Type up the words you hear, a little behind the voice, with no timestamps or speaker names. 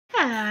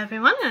Hello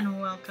everyone and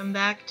welcome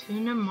back to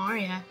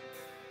Gnomoria.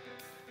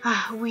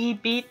 We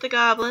beat the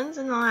goblins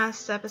in the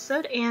last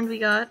episode and we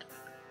got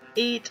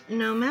 8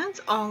 nomads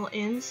all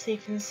in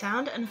safe and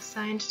sound and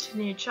assigned to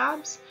new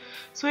jobs.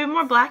 So we have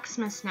more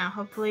blacksmiths now.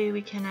 Hopefully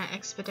we can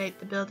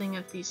expedite the building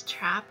of these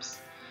traps.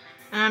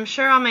 And I'm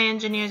sure all my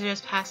engineers are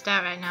just passed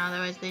out right now,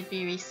 otherwise they'd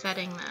be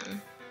resetting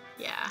them.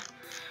 Yeah,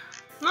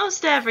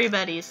 most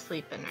everybody's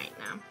sleeping right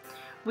now.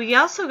 We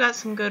also got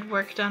some good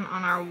work done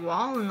on our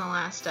wall in the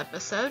last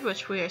episode,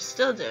 which we are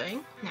still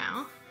doing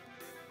now.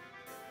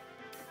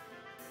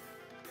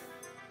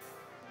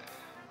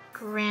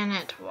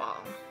 Granite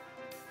wall.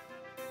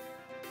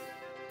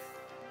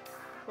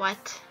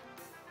 What?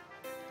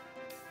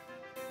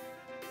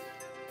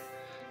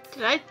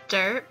 Did I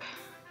derp?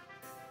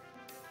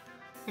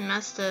 I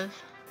must have.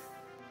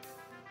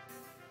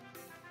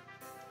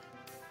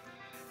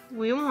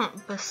 We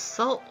want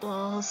basalt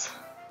walls.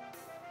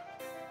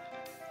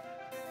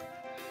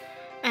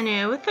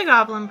 Anyway, with the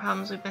goblin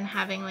problems we've been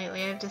having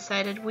lately, I've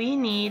decided we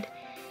need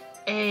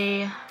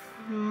a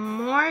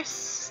more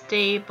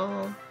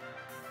stable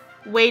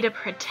way to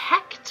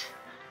protect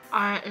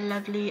our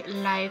lovely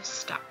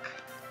livestock.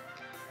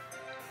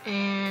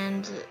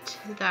 And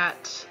to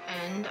that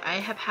end, I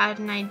have had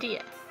an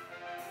idea.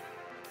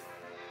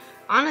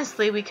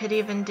 Honestly, we could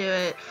even do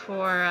it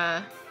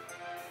for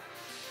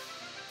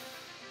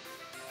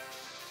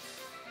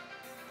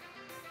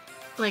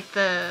like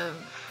the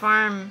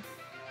farm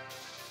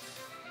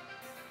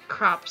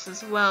crops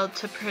as well,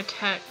 to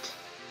protect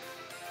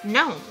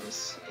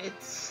gnomes.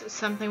 It's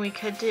something we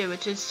could do,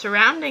 which is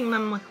surrounding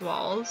them with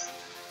walls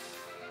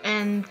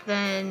and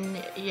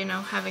then, you know,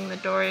 having the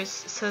doors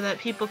so that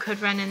people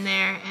could run in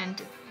there and,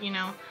 you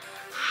know,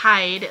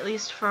 hide at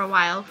least for a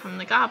while from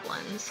the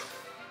goblins.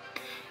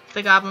 If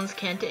the goblins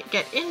can't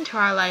get into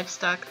our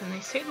livestock, then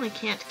they certainly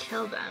can't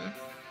kill them.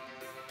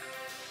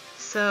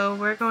 So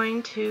we're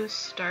going to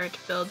start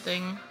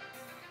building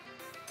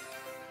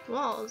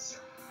walls.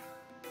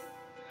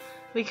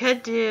 We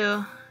could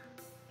do,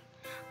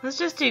 let's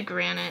just do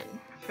granite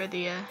for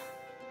the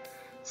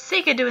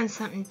sake of doing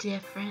something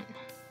different.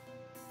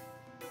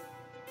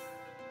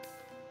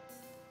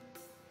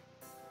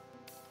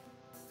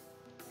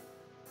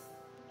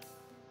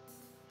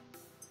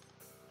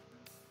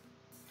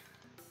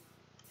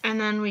 And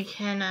then we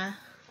can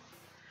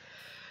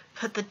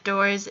put the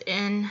doors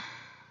in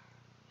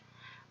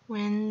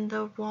when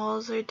the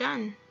walls are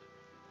done.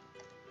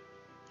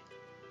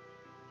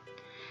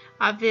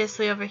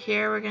 Obviously over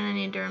here we're going to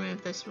need to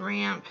remove this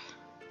ramp,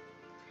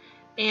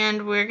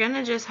 and we're going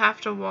to just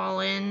have to wall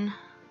in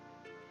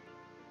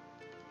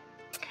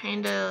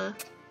kind of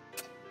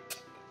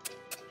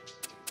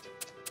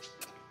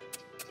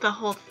the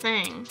whole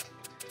thing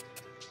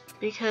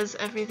because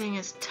everything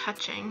is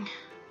touching.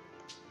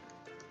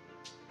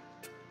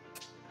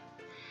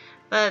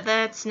 But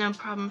that's no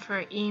problem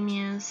for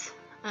emus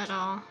at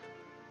all.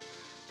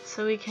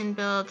 So we can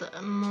build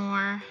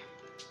more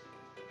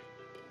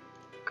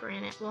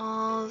granite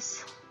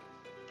walls.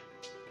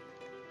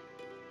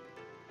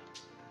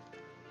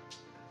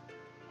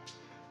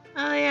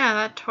 Oh yeah,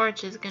 that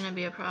torch is gonna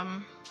be a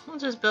problem. We'll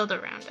just build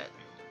around it.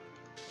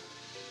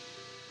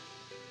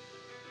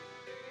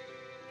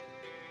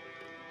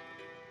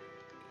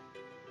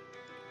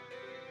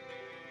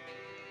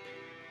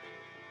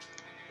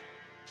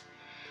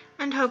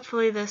 And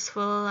hopefully this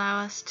will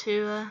allow us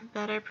to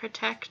better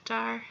protect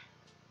our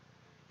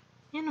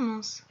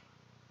animals.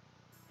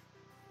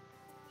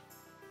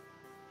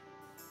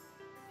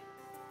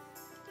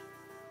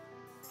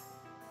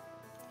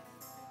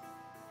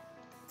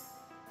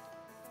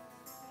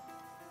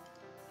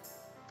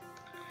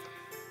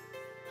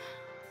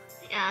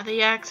 Yeah, the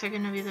yaks are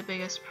going to be the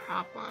biggest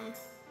problem.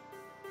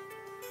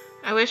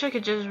 I wish I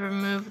could just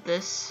remove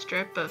this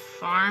strip of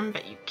farm,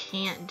 but you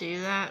can't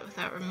do that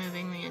without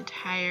removing the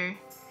entire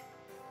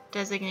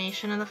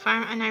designation of the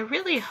farm. And I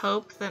really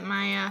hope that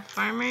my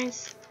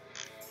farmers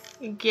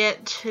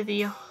get to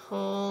the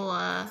whole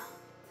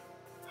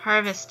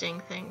harvesting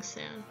thing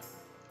soon.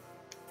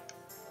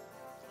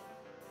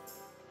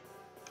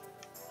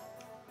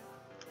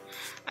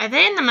 Are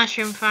they in the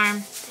mushroom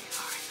farm?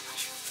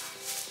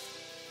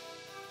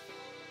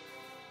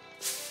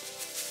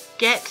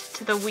 Get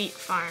to the wheat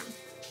farm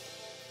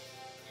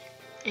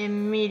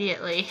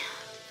immediately.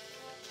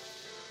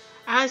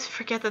 I always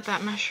forget that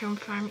that mushroom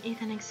farm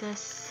even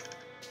exists.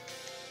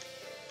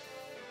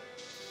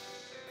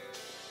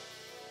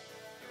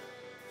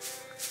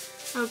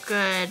 Oh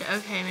good,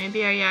 okay,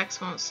 maybe our yaks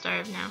won't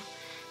starve now.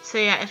 So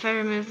yeah, if I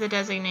remove the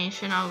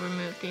designation, I'll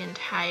remove the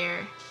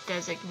entire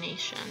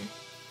designation.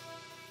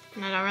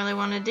 And I don't really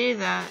want to do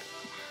that.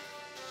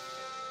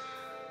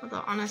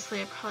 Although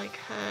honestly I probably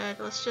could.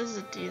 Let's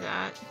just do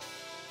that.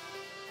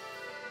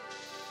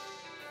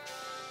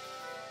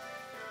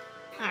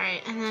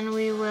 Alright, and then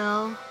we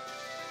will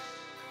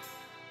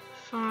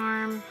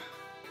farm.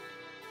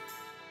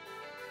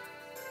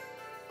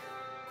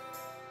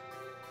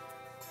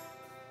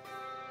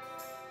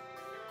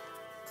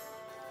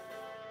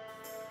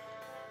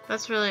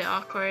 That's really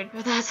awkward,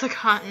 but that's a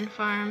cotton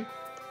farm.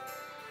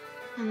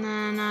 And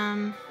then,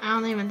 I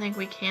don't even think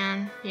we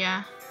can,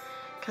 yeah,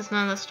 because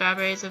none of the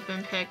strawberries have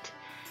been picked.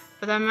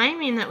 But that might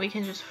mean that we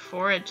can just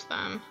forage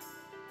them.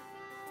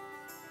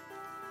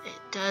 It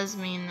does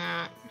mean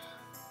that.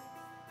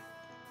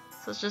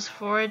 So let's just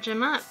forage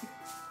them up.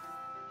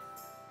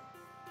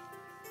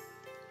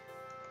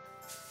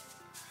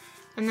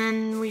 And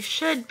then we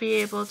should be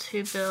able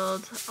to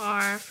build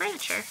our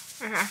furniture,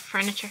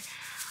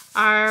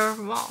 our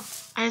wall.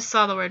 I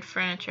saw the word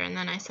furniture and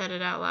then I said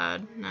it out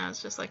loud and I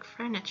was just like,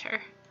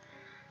 furniture.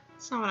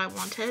 That's not what I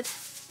wanted.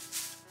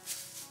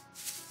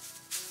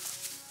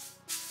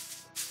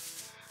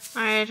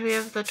 Alright, we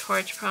have the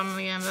torch problem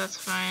again, but that's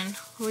fine.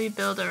 We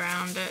build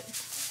around it.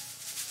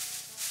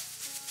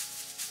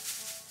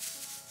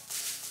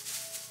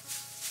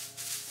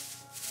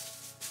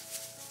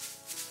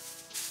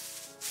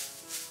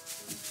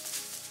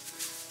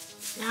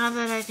 Now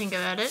that I think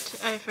about it,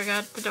 I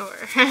forgot the door.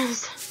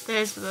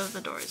 There's where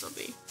the doors will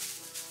be.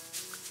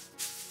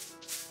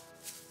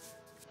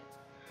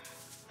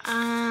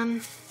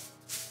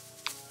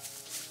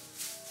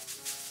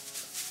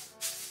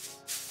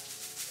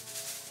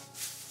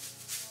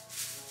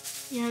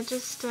 Yeah,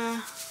 just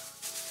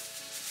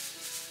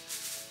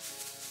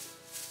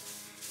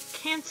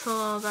cancel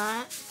all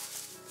that.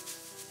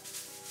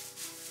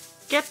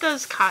 Get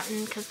those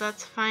cotton, because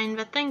that's fine,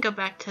 but then go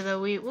back to the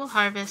wheat. We'll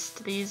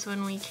harvest these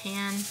when we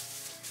can.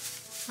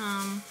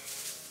 I'm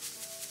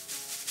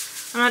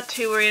not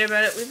too worried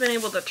about it. We've been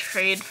able to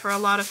trade for a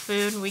lot of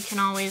food. We can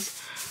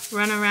always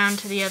run around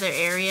to the other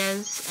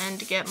areas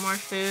and get more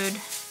food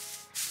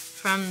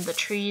from the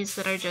trees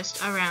that are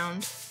just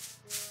around.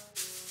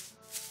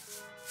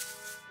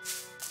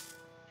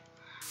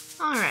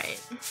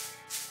 Alright.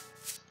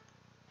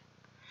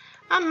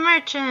 A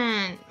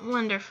merchant!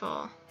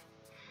 Wonderful.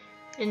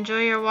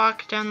 Enjoy your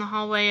walk down the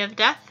hallway of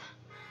death.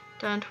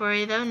 Don't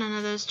worry though, none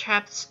of those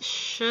traps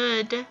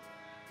should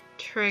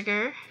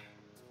trigger.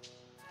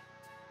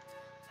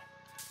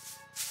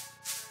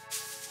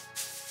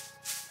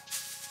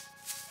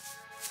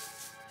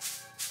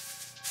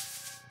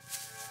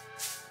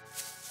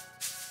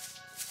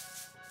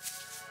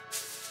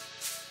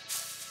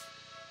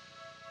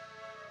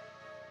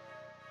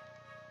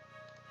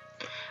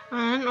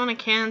 I didn't want to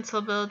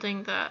cancel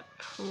building that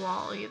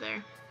wall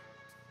either.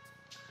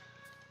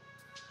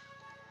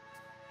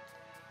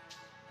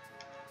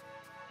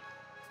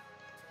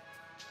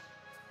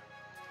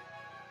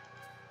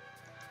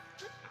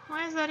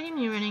 Why is that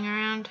emu running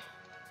around?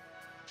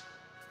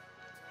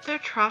 Their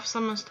trough's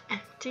almost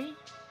empty?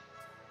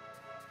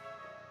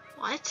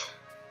 What?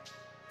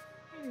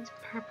 It's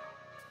purple.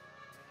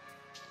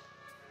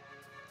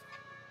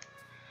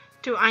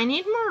 Do I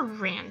need more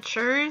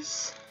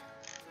ranchers?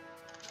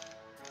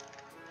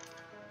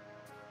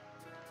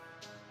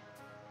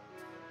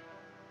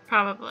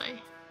 Probably.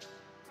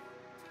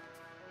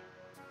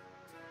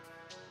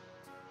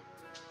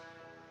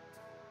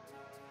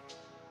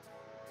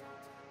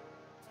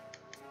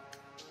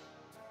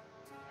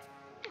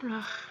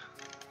 Ugh.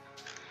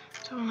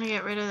 Don't want to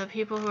get rid of the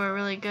people who are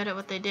really good at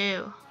what they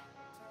do.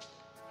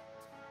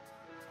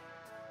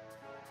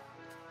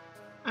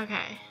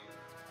 Okay.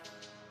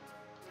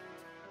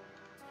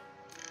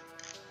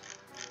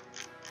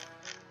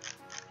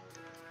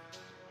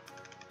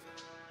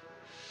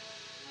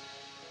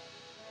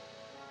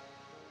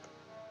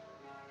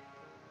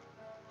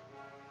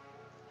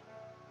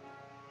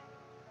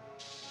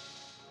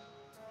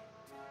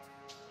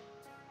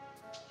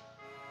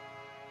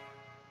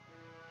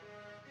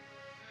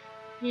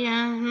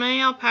 Yeah, my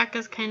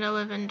alpacas kind of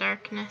live in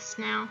darkness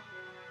now.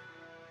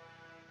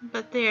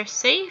 But they are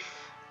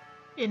safe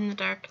in the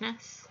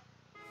darkness.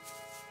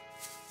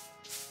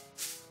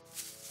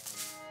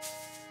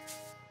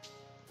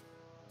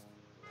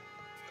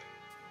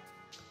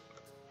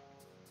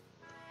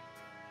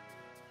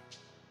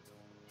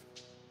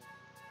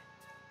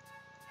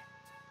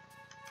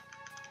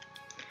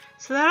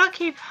 So that'll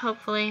keep,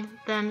 hopefully,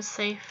 them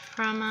safe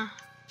from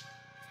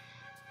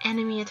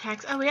enemy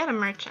attacks. Oh, we had a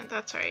merchant,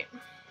 that's right.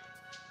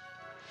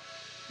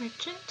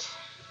 Merchant.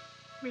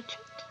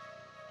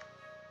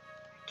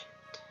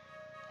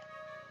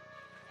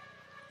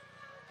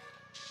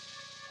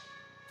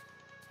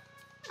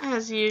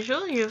 As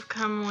usual, you've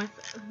come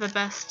with the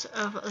best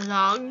of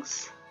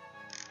logs,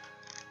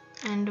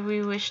 and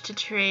we wish to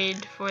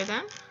trade for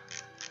them.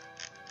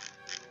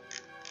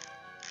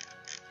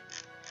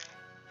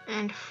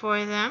 And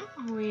for them,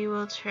 we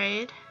will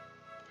trade.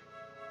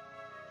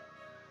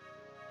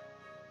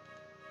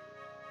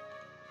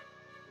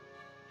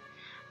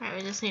 Alright,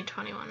 we just need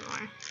 21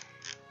 more.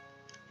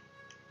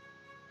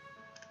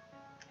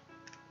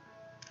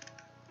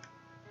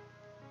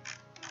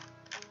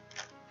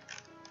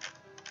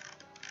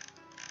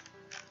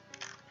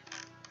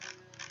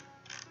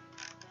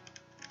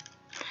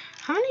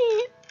 How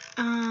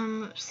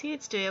many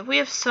seeds do we have? We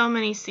have so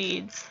many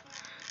seeds.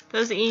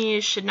 Those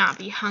emus should not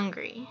be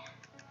hungry.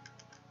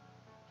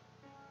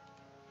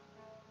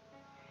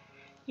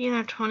 You can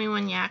have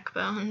 21 yak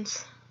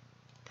bones.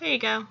 There you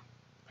go.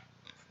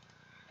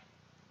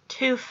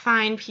 2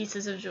 fine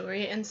pieces of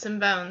jewelry and some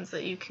bones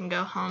that you can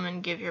go home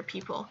and give your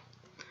people.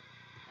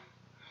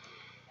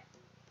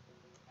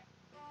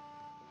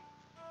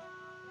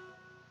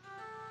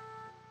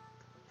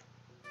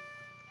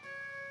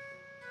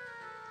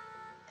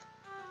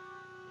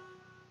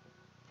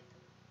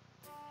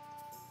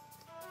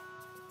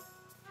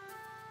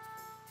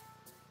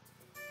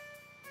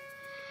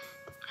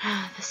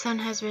 The sun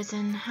has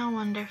risen. How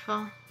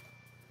wonderful.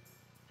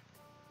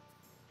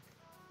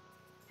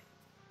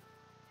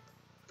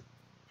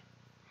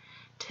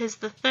 'Tis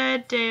the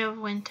 3rd day of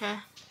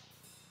winter.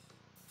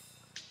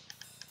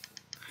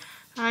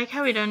 I like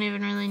how we don't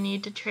even really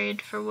need to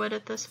trade for wood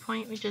at this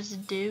point, we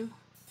just do.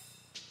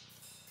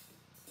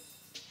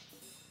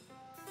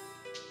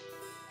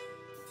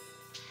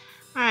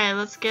 Alright,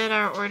 let's get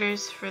our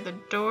orders for the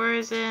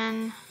doors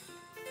in.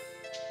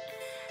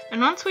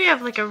 And once we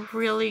have like a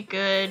really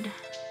good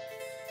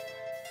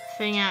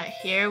thing out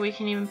here, we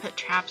can even put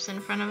traps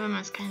in front of them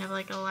as kind of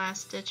like a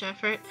last ditch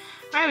effort.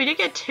 Alright, we did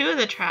get 2 of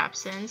the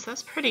traps in, so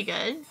that's pretty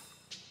good.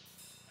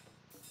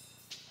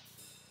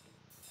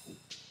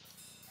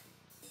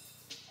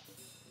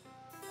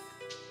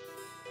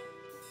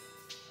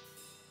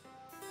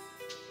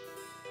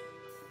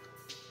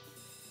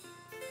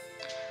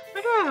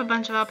 Why do I have a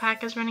bunch of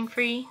alpacas running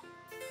free?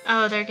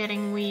 Oh, they're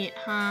getting wheat,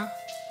 huh?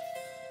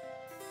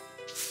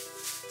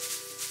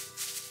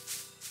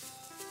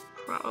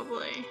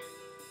 Probably.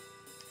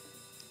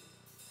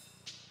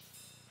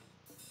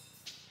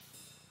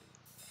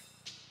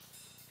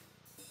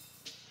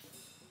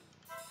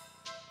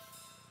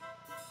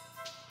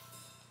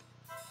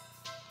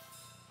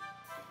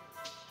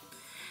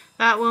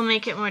 That will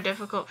make it more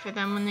difficult for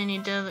them when they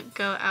need to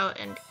go out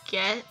and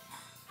get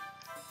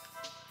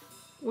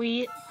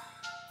wheat.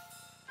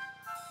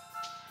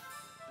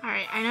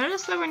 Alright, I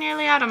noticed that we're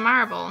nearly out of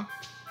marble.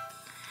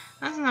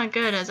 That's not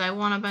good, as I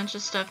want a bunch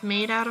of stuff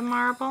made out of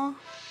marble.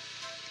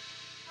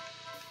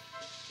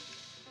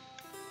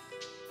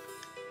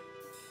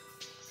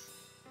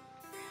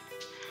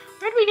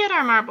 Where'd we get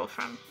our marble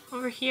from?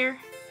 Over here?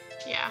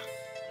 Yeah.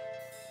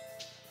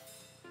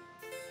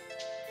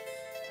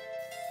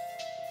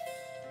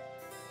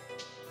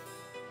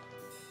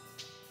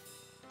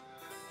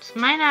 Just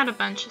mine out a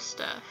bunch of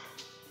stuff.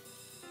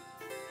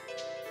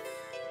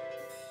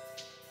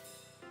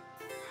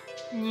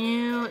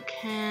 You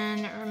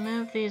can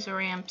remove these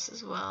ramps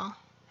as well.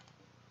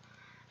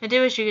 I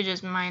do wish you could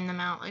just mine them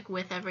out like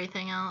with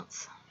everything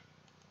else.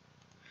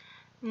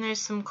 And there's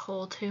some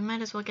coal too.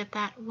 Might as well get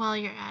that while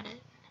you're at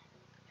it.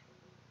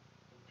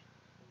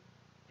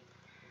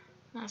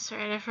 That's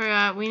right, I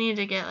forgot. We need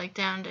to get like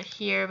down to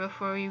here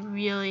before we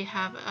really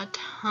have a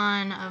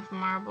ton of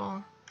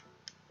marble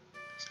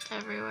just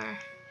everywhere.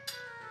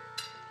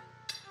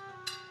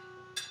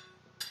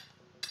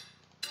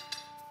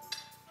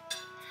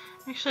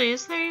 Actually,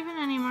 is there even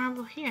any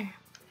marble here?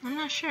 I'm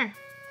not sure.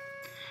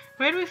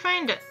 Where did we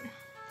find it?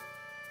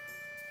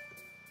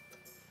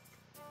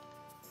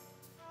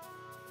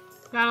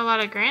 Got a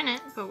lot of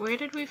granite, but where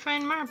did we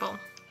find marble?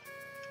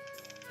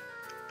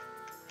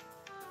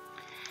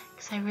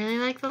 Because I really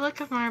like the look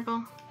of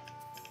marble.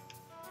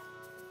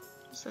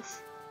 What's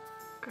this?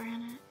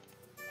 Granite.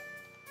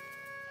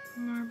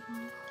 Marble.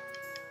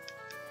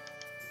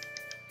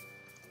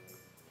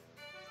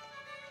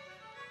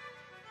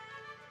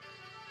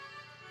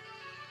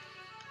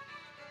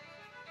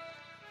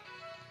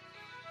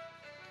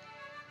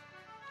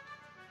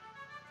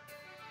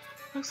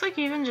 Looks like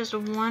even just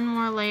one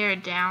more layer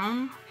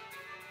down,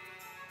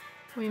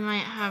 we might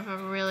have a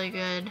really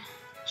good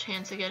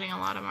chance of getting a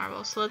lot of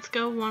marble. So let's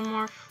go one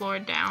more floor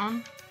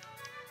down.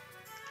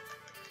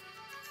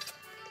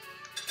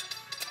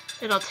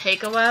 It'll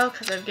take a while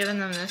because I've given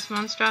them this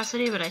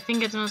monstrosity, but I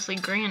think it's mostly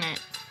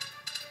granite.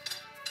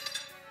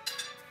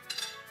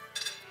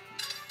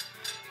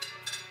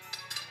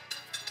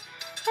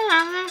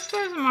 Oh,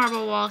 there's a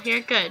marble wall here.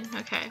 Good.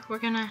 Okay, we're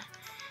gonna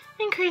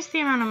increase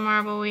the amount of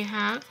marble we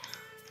have.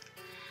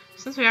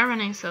 Since we are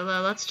running so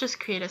low, let's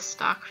just create a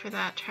stock for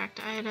that.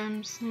 Tracked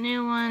items,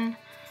 new one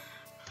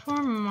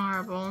for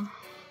marble.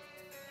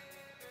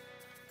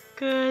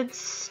 Good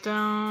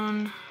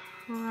stone,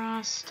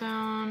 raw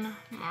stone,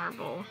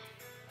 marble.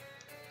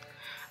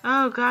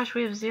 Oh gosh,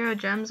 we have 0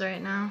 gems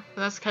right now.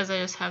 But that's because I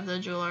just have the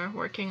jeweler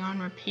working on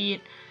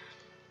repeat.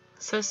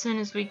 So as soon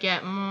as we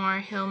get more,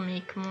 he'll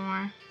make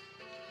more.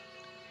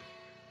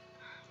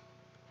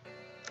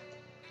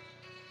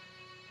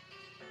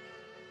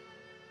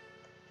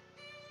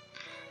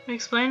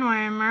 Explain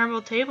why our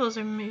marble tables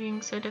are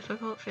being so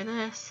difficult for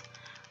this.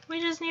 We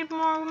just need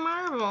more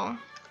marble.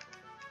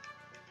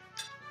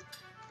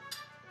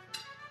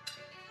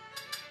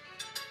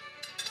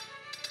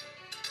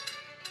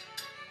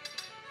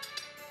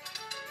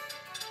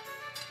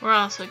 We're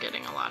also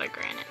getting a lot of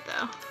granite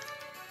though.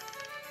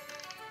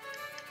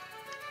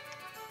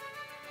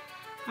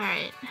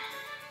 Alright.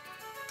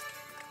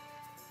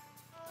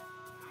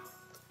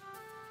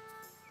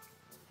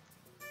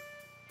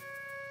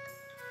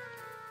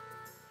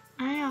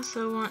 I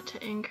also want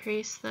to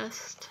increase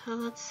this to,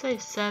 let's say,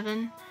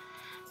 7.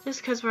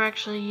 Just because we're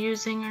actually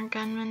using our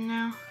gunman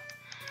now.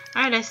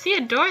 Alright, I see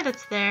a door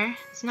that's there.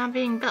 It's not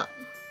being built.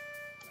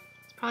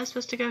 It's probably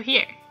supposed to go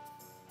here.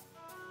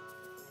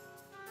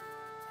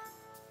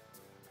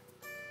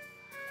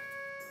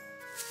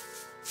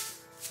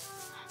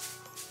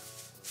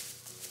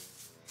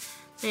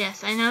 But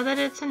yes, I know that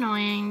it's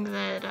annoying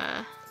that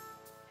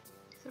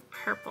these are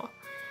purple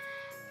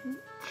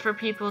for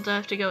people to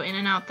have to go in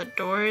and out the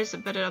doors,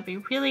 but it'll be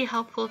really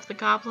helpful if the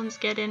goblins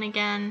get in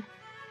again.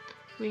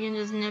 We can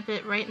just nip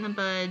it right in the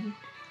bud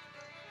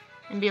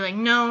and be like,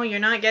 no, you're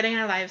not getting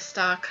our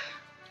livestock.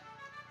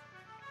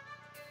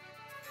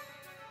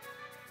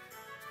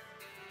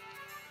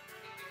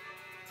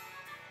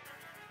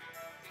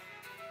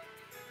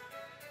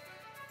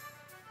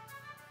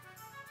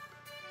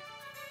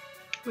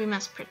 We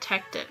must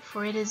protect it,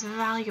 for it is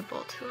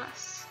valuable to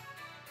us.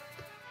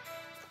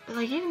 But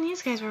like, even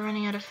these guys were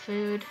running out of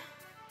food,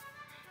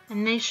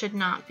 and they should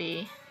not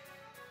be.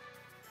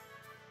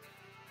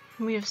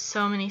 We have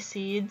so many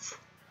seeds.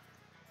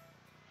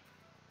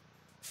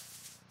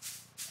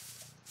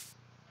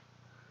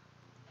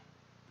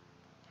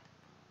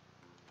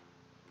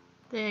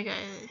 They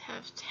guys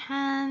have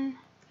 10,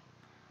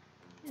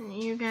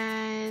 and you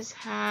guys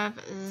have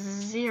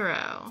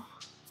 0.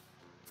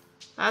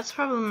 That's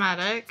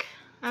problematic.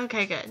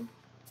 Okay, good.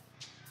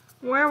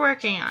 We're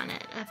working on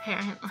it,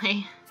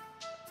 apparently.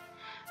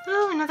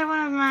 Ooh, another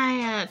one of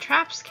my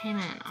traps came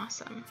in.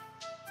 Awesome.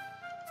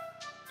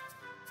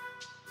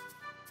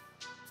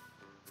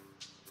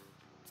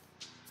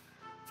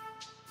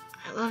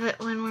 I love it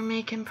when we're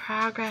making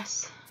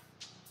progress.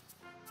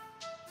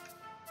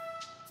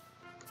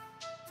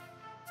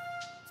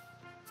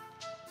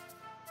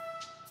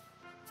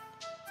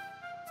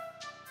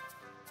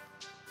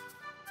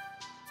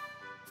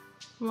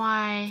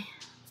 Why?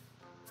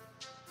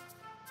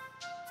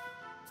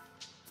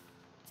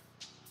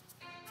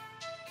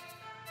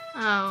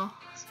 Oh,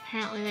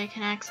 apparently they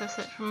can access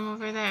it from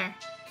over there.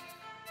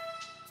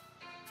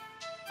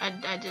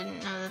 I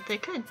didn't know that they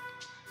could.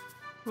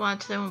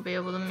 Watch, they won't be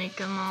able to make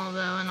them all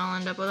though, and I'll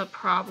end up with a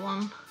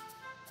problem.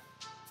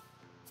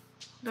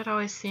 That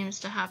always seems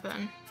to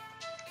happen.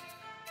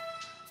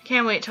 I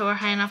can't wait till we're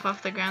high enough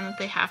off the ground that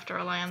they have to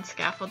rely on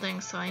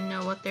scaffolding so I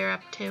know what they're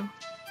up to.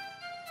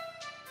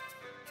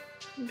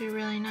 It'd be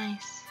really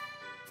nice.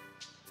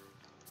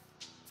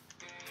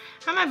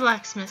 How my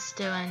blacksmiths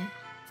doing?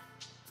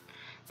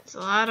 There's a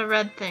lot of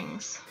red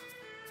things.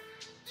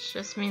 Which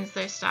just means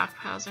their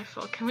stockpiles are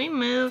full. Can we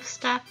move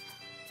stuff?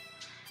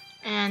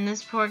 And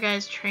this poor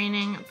guy's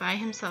training by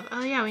himself.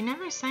 Oh yeah, we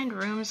never assigned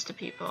rooms to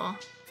people.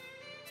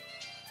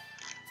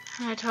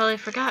 I totally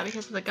forgot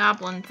because of the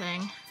goblin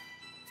thing.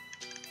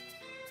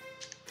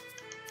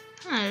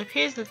 Huh, it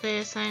appears that they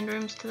assigned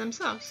rooms to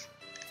themselves.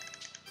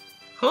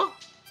 Cool.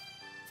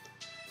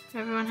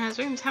 Everyone has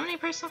rooms. How many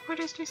personal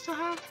quarters do we still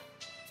have?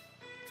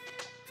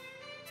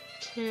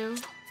 2,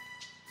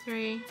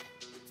 3.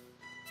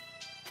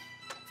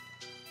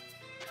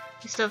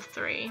 We still have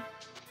 3.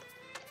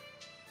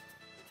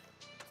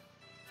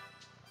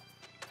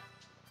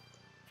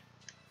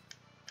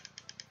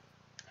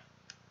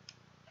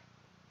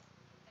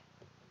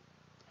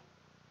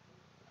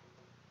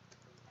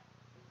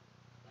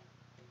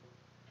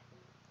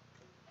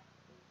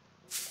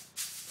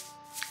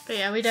 But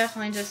yeah, we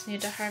definitely just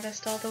need to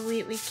harvest all the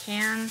wheat we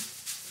can.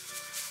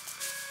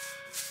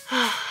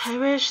 I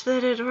wish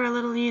that it were a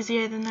little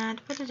easier than that,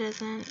 but it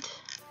isn't.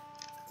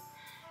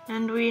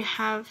 And we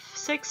have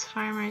 6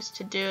 farmers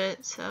to do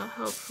it, so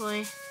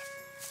hopefully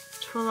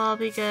it will all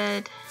be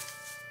good.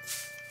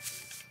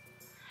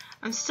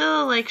 I'm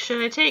still like,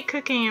 should I take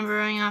cooking and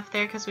brewing off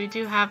there because we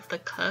do have the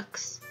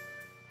cooks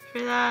for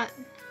that?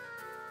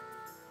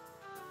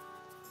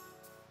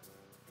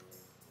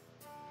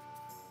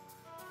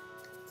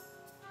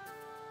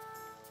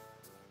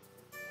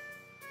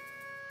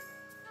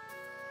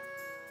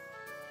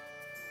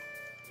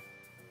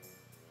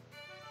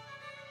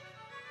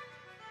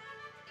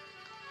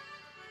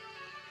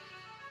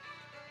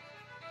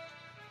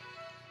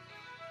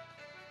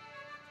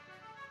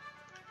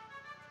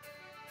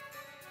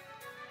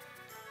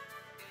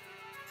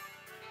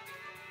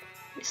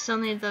 We still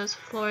need those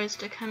floors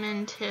to come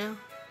in too.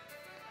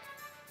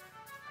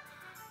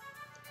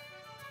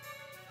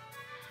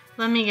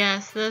 Let me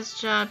guess, this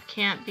job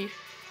can't be,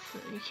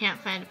 you can't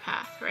find a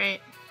path,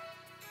 right?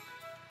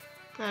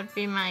 That'd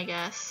be my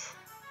guess.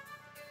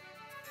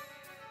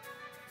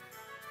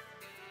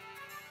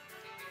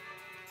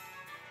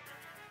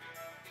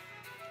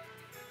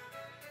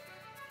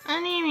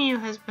 An emu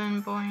has been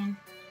born.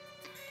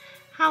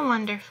 How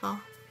wonderful.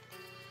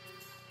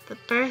 The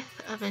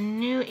birth of a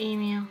new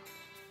emu.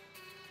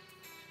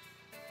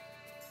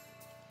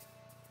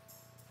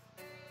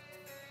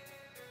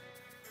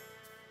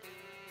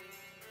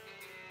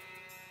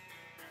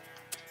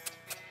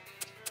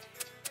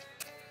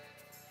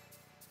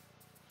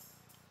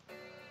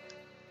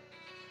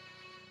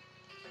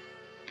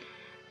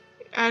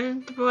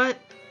 What?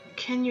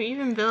 Can you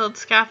even build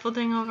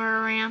scaffolding over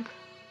a ramp?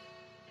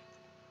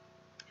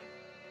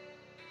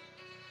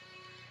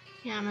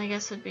 Yeah, my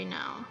guess would be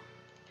no.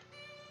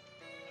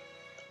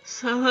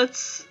 So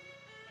let's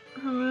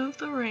remove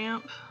the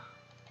ramp,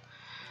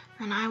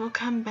 and I will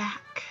come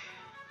back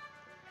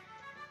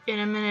in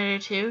a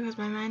minute or two because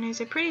my miners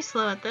are pretty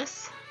slow at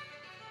this.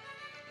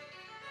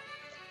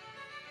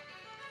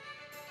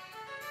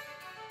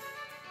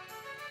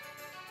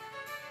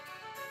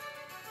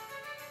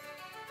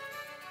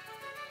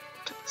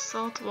 To the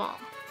salt wall.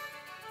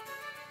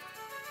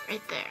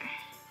 Right there.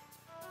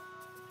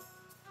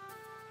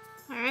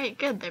 Alright,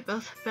 good. They're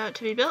both about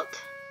to be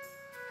built.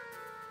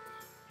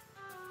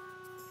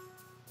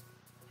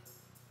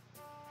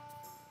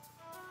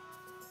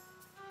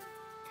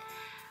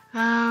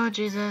 Oh,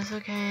 Jesus,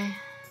 okay.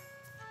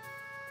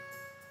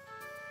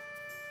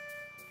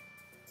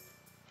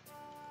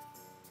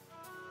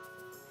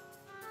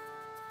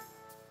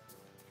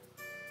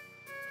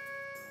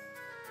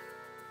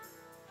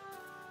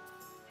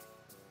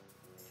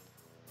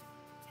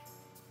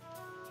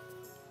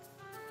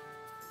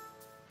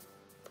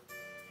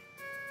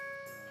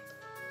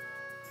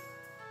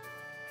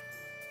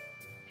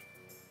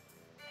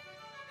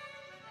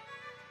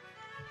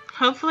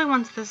 Hopefully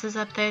once this is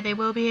up there, they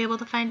will be able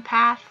to find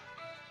path.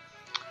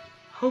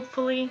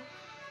 Hopefully.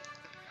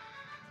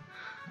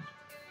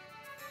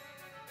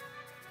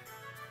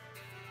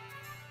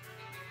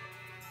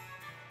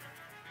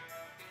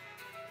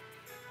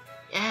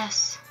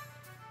 Yes.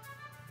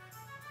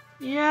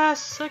 Yes,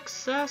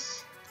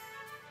 success.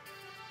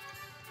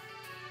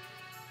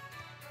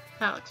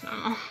 That looks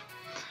normal.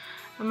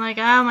 I'm like,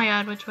 oh my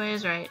god, which way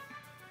is right?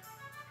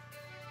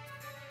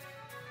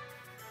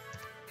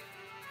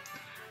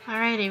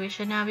 Alrighty, we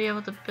should now be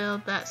able to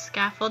build that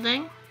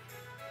scaffolding.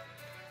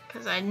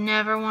 Because I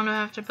never want to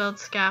have to build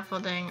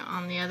scaffolding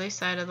on the other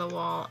side of the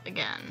wall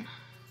again.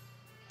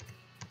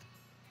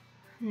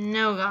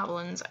 No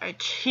goblins are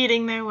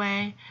cheating their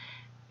way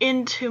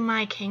into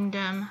my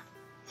kingdom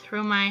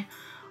through my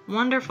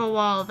wonderful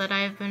wall that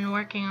I've been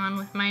working on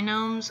with my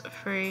gnomes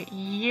for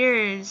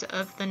years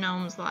of the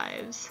gnomes'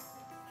 lives.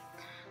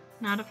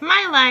 Not of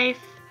my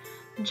life,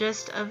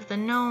 just of the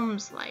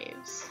gnomes'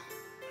 lives.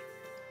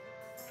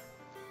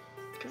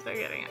 Because they're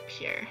getting up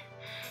here.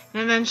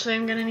 And eventually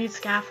I'm gonna need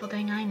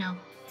scaffolding, I know.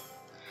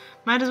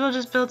 Might as well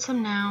just build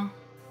some now.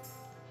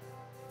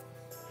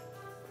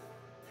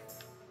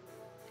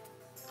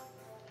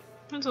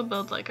 Might as well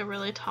build like a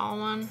really tall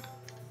one.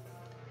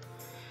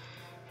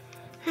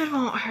 It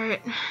won't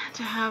hurt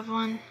to have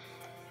one.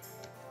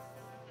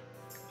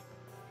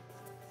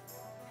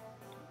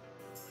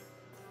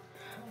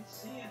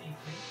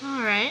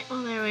 Alright,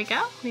 well there we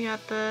go. We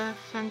got the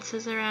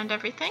fences around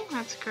everything.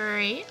 That's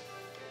great.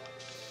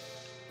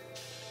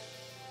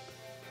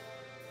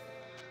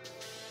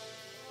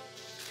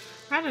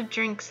 We're out of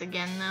drinks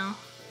again though.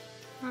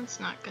 That's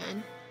not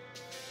good.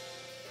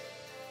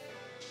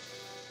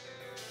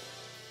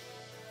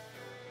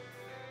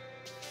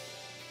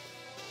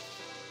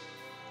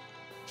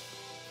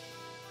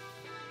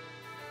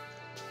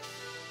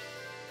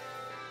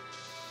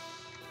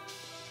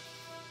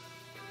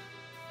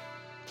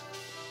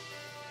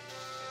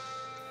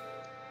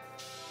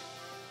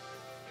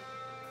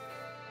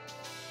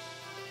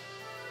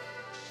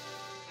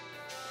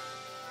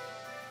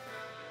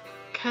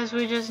 Because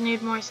we just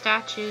need more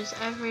statues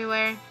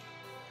everywhere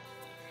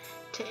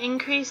to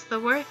increase the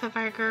worth of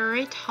our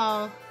great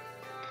hall,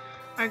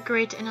 our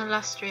great and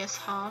illustrious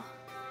hall.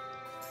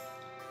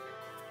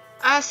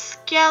 A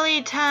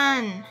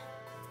skeleton!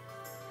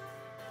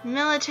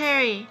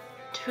 Military,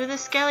 to the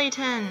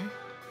skeleton!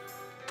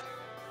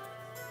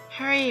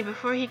 Hurry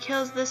before he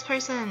kills this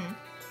person.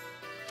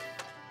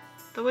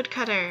 The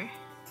woodcutter,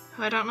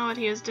 who I don't know what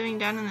he was doing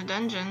down in the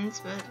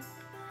dungeons, but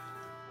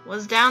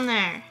was down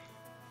there.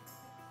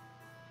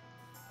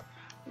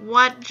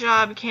 What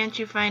job can't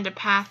you find a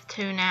path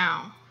to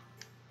now?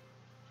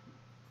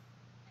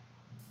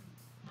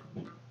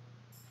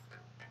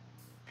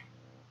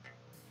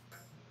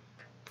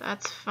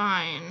 That's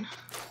fine.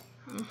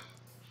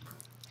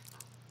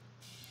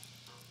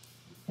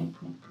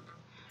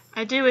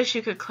 I do wish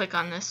you could click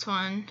on this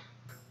one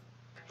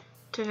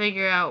to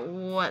figure out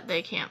what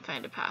they can't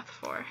find a path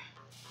for.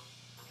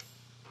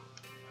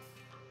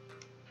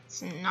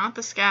 It's not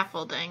the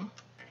scaffolding.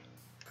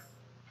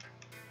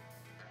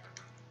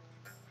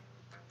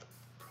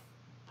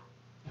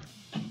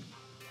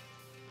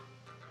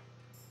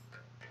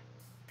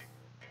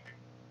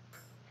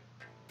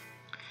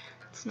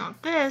 It's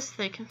not this,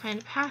 they can find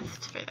a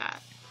path for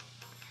that.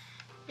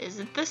 Is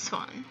it this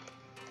one?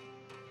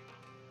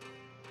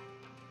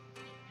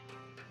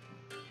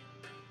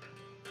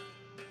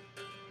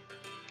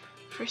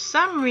 For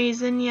some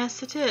reason,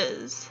 yes it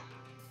is.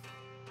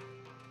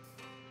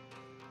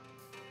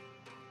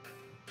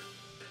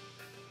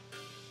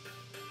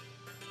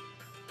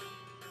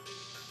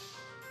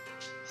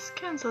 Let's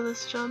cancel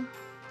this job.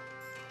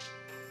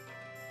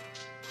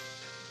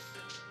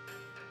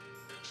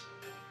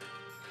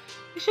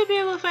 We should be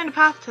able to find a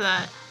path to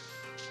that.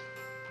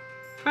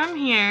 From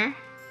here,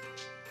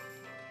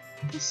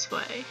 this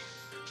way.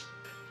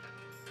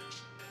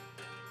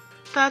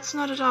 That's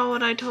not at all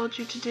what I told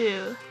you to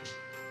do.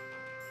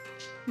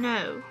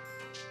 No.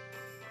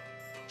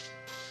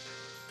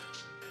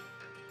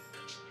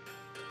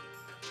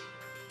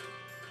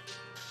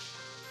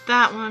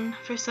 that one,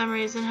 for some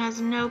reason,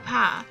 has no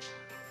path.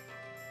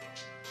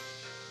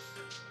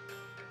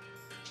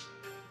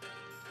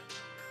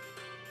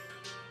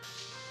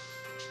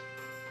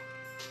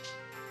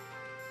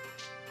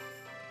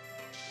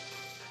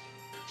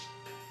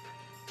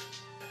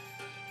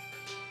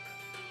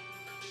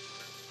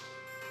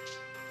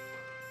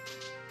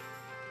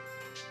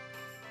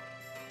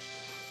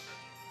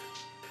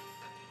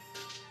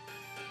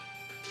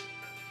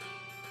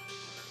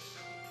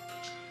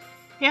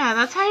 Yeah,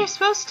 that's how you're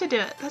supposed to do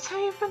it. That's how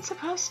you've been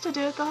supposed to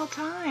do it the whole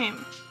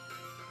time.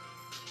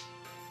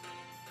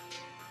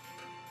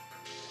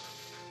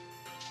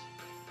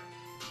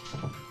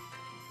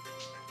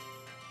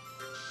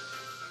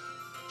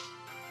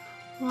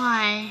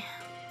 Why?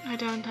 I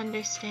don't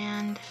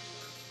understand.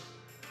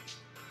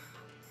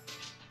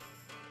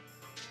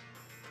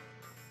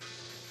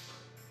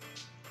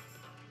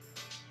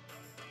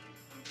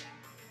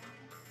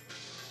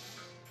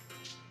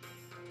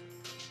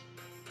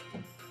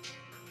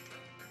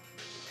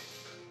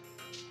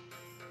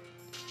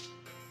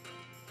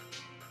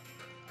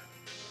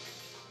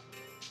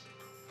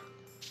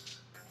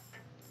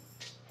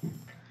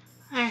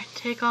 There,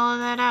 take all of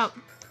that out.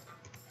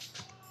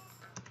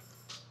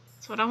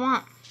 That's what I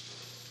want.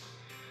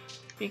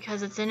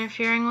 Because it's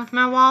interfering with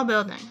my wall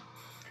building.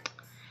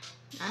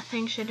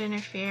 Nothing should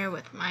interfere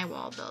with my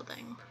wall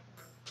building.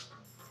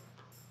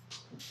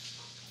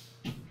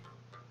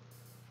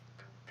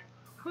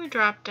 Who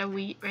dropped a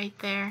wheat right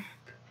there?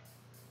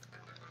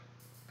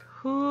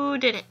 Who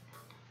did it?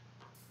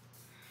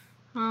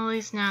 Well, at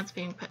least now it's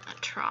being put in a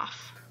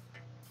trough.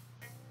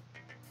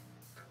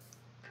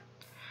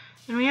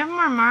 And we have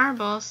more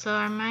marble, so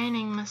our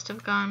mining must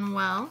have gone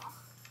well.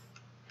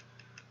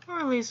 Or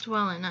at least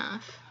well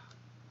enough.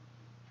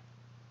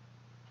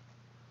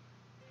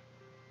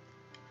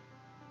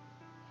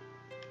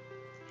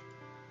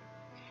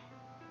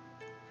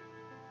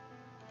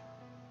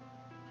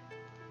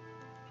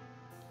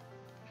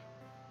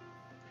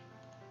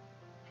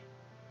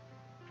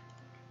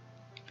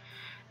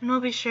 And we'll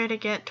be sure to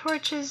get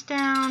torches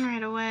down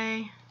right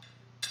away,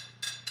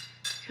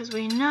 because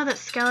we know that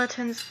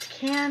skeletons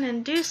can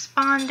and do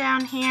spawn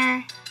down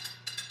here.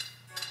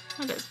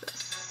 What is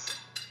this?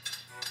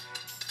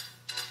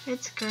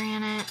 It's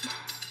granite,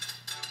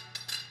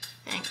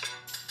 I think.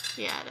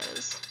 Yeah, it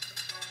is.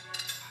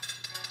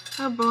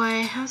 Oh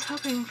boy, I was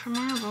hoping for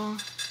marble.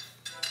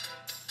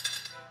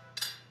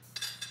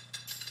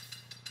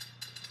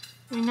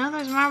 We know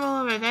there's marble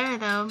over there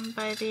though,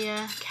 by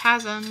the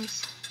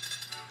chasms.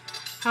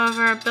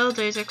 However, our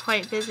builders are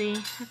quite busy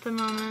at the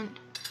moment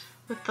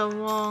with the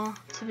wool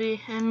to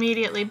be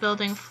immediately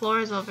building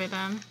floors over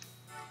them.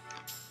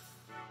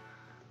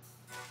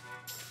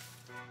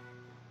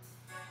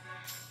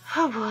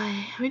 Oh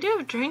boy, we do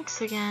have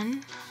drinks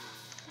again,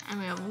 and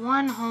we have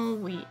one whole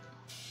wheat.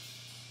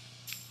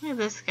 Look at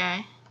this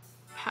guy,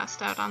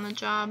 passed out on the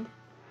job.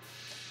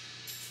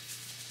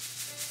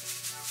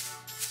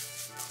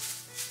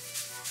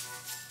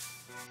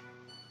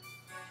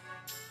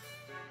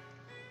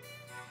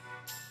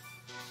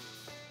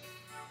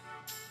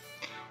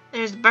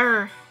 There's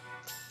Burr.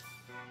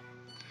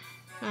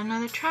 Got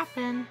another trap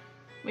in.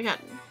 We got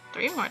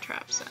 3 more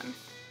traps in.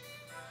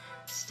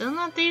 Still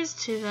not these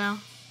 2 though.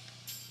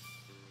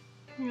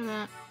 Look at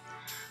that.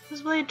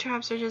 Those blade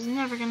traps are just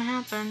never gonna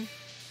happen.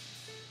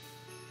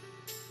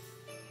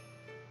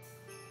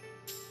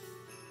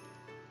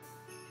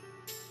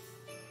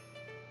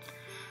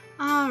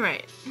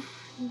 Alright.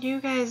 You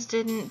guys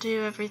didn't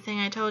do everything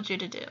I told you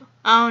to do.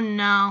 Oh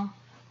no.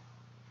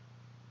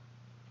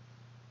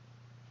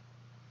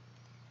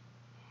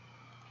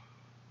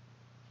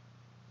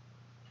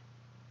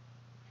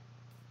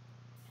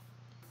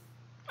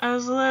 I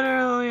was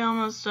literally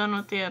almost done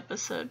with the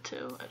episode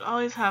too. It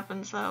always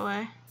happens that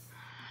way.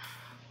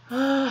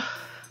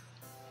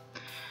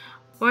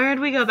 Where'd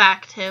we go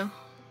back to?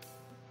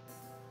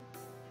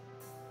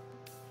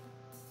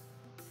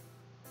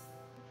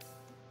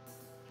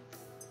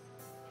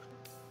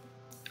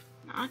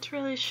 Not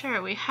really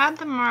sure. We had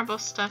the marble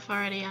stuff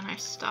already on our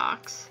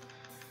stocks.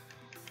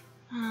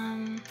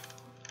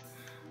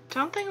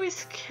 Don't think we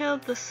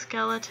killed the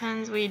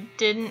skeletons. We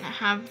didn't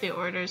have the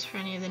orders for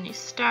any of the new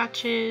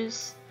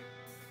statues.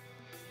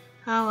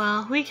 Oh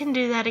well, we can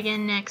do that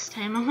again next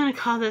time. I'm going to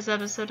call this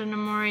episode of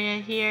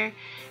Gnomoria here.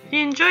 If you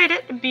enjoyed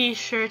it, be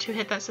sure to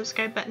hit that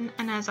subscribe button.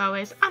 And as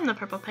always, I'm the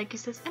Purple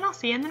Pegasus, and I'll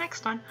see you in the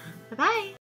next one. Bye-bye!